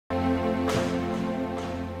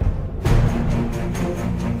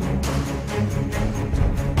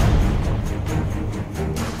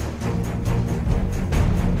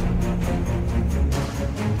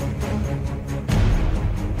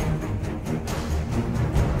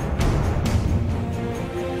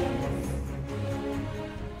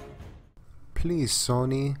Please,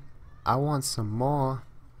 Sony, I want some more.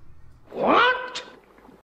 What?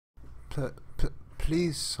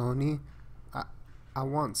 Please, Sony, I I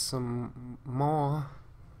want some more.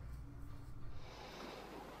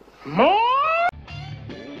 More?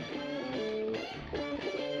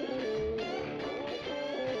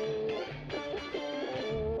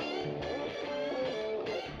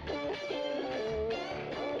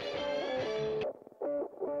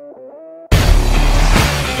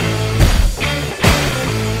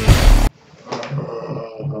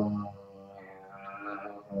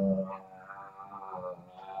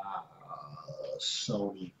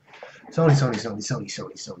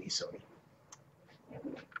 Sony. Sony.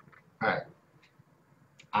 Alright.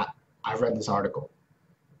 I read this article,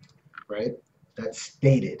 right? That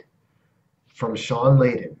stated from Shawn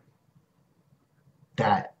Layden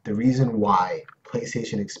that the reason why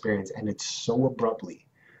PlayStation Experience ended so abruptly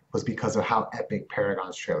was because of how epic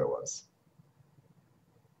Paragon's trailer was.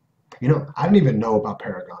 You know, I didn't even know about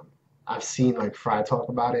Paragon. I've seen like Fry talk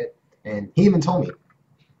about it, and he even told me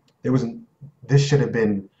there wasn't. This should have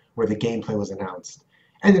been where the gameplay was announced.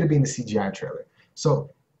 Ended up being the CGI trailer.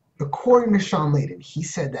 So, according to Shawn Layden, he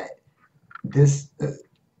said that this.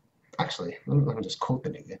 Actually, let me just quote the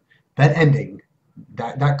nigga. That ending,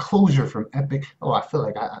 that closure from Epic. Oh, I feel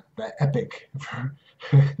like that epic,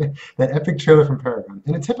 that epic trailer from Paragon.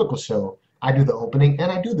 In a typical show, I do the opening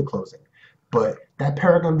and I do the closing. But that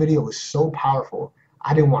Paragon video was so powerful,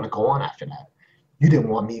 I didn't want to go on after that. You didn't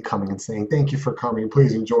want me coming and saying, thank you for coming,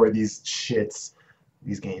 please enjoy these shits,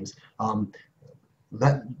 these games.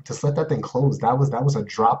 Just let that thing close. That was a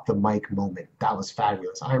drop the mic moment. That was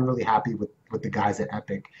fabulous. I'm really happy with the guys at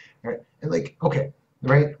Epic. Right? And like, okay,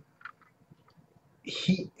 right?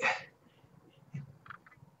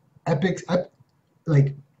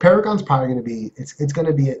 Like Paragon's probably gonna be it's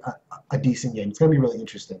gonna be a decent game. It's gonna be really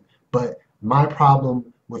interesting. But my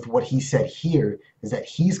problem with what he said here is that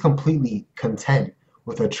he's completely content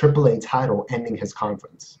with a AAA title ending his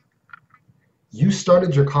conference. You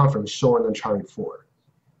started your conference showing Uncharted 4,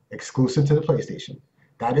 exclusive to the PlayStation.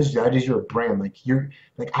 That is your brand.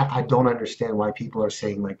 I don't understand why people are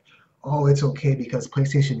saying like, oh, it's okay because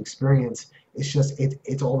PlayStation Experience.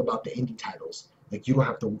 It's all about the indie titles. Like you don't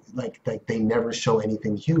have to like they never show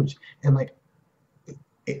anything huge. And like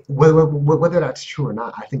whether that's true or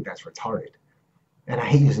not, I think that's retarded. And I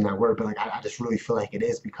hate using that word, but like I just really feel like it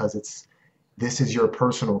is because this is your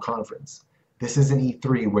personal conference. This isn't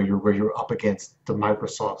E3 where you're up against the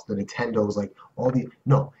Microsofts, the Nintendos, like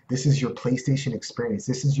no, this is your PlayStation Experience.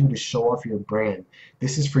 This is you to show off your brand.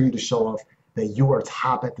 This is for you to show off that you are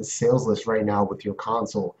top at the sales list right now with your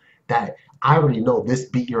console. That I already know this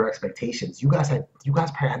beat your expectations. You guys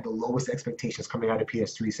probably had the lowest expectations coming out of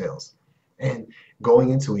PS3 sales. And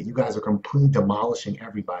going into it, you guys are completely demolishing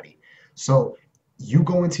everybody. So you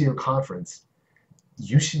go into your conference,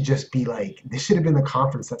 you should just be like, this should have been the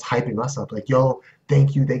conference that's hyping us up. Like, yo,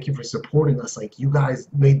 thank you for supporting us. Like, you guys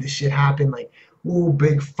made this shit happen. Like, ooh,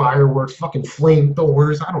 big fireworks, fucking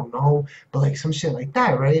flamethrowers, I don't know. But like some shit like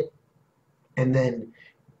that, right? And then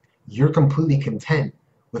you're completely content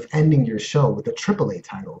with ending your show with a AAA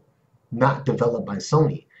title, not developed by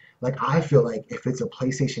Sony. Like, I feel like if it's a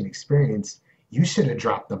PlayStation Experience, you should have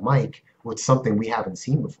dropped the mic with something we haven't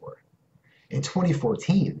seen before. In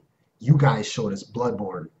 2014, you guys showed us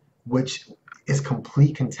Bloodborne, which is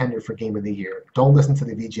complete contender for Game of the Year. Don't listen to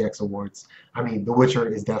the VGX awards. I mean, The Witcher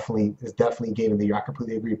is definitely Game of the Year. I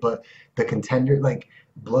completely agree. But the contender, like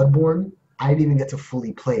Bloodborne, I didn't even get to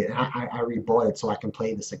fully play it. And I rebought it so I can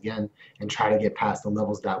play this again and try to get past the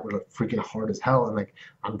levels that were freaking hard as hell. And like,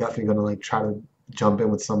 I'm definitely gonna like try to jump in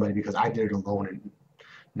with somebody because I did it alone and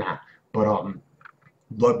nah. But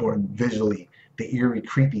Bloodborne visually, the eerie,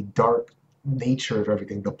 creepy, dark nature of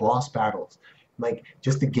everything, the boss battles, like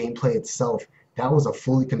just the gameplay itself, that was a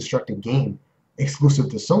fully constructed game exclusive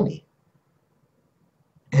to Sony.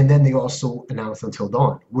 And then they also announced Until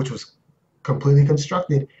Dawn, which was completely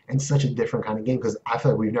constructed and such a different kind of game because I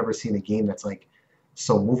feel like we've never seen a game that's like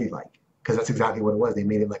so movie-like because that's exactly what it was. They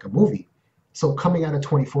made it like a movie. So coming out of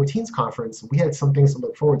 2014's conference, we had some things to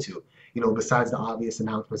look forward to, you know, besides the obvious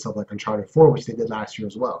announcements of like Uncharted 4, which they did last year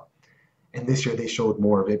as well. And this year they showed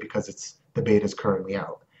more of it because the beta is currently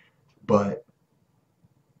out. But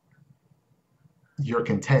you're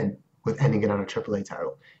content with ending it on a AAA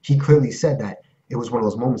title. He clearly said that it was one of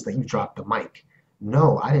those moments that you dropped the mic.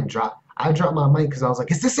 No, I didn't drop. I dropped my mic because I was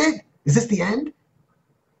like, is this it? Is this the end?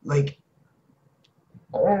 Like,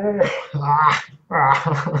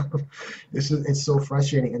 it's so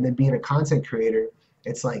frustrating. And then being a content creator,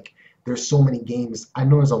 it's like there's so many games. I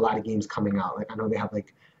know there's a lot of games coming out. Like I know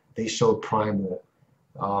they showed Primal.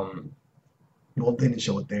 well, they didn't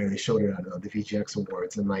show it there. They showed it at the VGX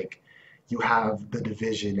Awards, and like you have the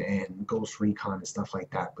Division and Ghost Recon and stuff like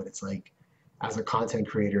that. But it's like, as a content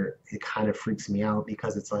creator, it kind of freaks me out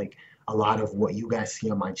because it's like a lot of what you guys see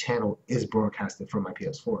on my channel is broadcasted from my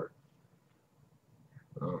PS4.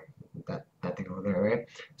 Uh, that thing over there, right?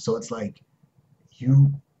 So it's like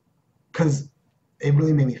you, because it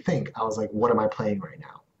really made me think. I was like, what am I playing right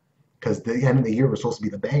now? Because the end of the year was supposed to be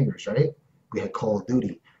the bangers, right? We had Call of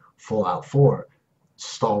Duty, Fallout 4,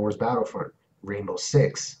 Star Wars Battlefront, Rainbow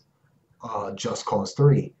Six, Just Cause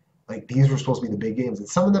 3. Like these were supposed to be the big games, and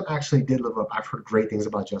some of them actually did live up. I've heard great things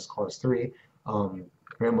about Just Cause 3.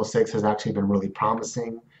 Rainbow Six has actually been really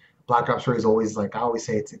promising. Black Ops 3 is always like I always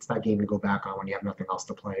say it's that game to go back on when you have nothing else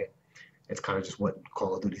to play. It's kind of just what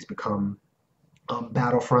Call of Duty's become.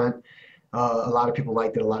 Battlefront, a lot of people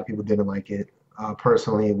liked it, a lot of people didn't like it.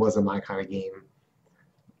 Personally, it wasn't my kind of game.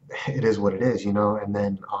 It is what it is, you know. And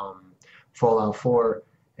then Fallout 4,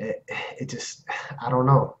 it just, I don't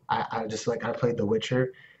know. I just like I played The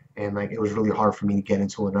Witcher, and like it was really hard for me to get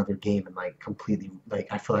into another game and like completely like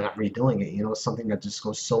I feel like I'm redoing it, you know, something that just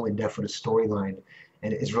goes so in depth with a storyline,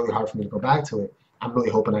 and it's really hard for me to go back to it. I'm really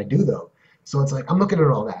hoping I do though. So it's like I'm looking at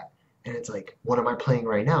all that, and it's like, what am I playing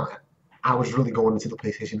right now? I was really going into the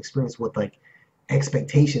PlayStation experience with like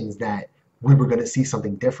expectations that we were gonna see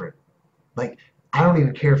something different. Like I don't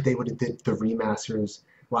even care if they would have did the remasters.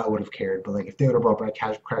 Well, I would have cared, but like if they would have brought back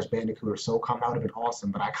Crash Bandicoot or SOCOM, that would have been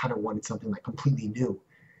awesome. But I kind of wanted something like completely new,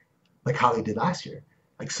 like how they did last year,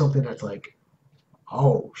 like something that's like,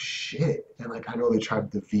 oh shit. And like I know they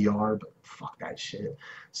tried the VR, but fuck that shit.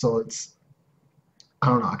 So it's I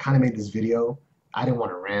don't know. I kind of made this video. I didn't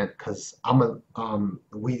want to rant because I'm a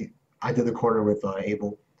we I did the corner with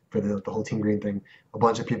Abel for the whole Team Green thing. A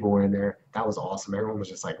bunch of people were in there. That was awesome. Everyone was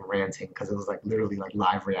just like ranting because it was like literally like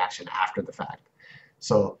live reaction after the fact.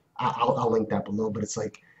 So I'll link that below. But it's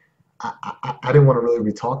like I didn't want to really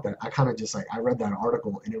retalk that. I kind of just like I read that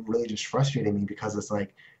article and it really just frustrated me because it's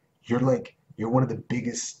like you're one of the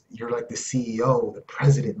biggest. You're like the CEO, the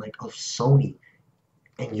president like of Sony,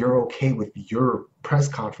 and you're okay with your press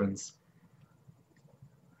conference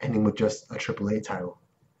ending with just a AAA title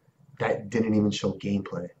that didn't even show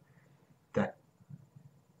gameplay. That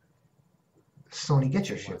Sony, get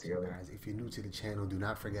your shit together. Guys, if you're new to the channel, do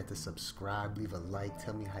not forget to subscribe, leave a like,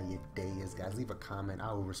 tell me how your day is, guys. Leave a comment.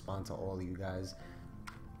 I will respond to all of you guys.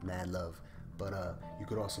 Mad love. But you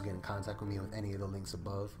could also get in contact with me with any of the links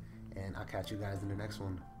above, and I'll catch you guys in the next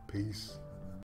one. Peace.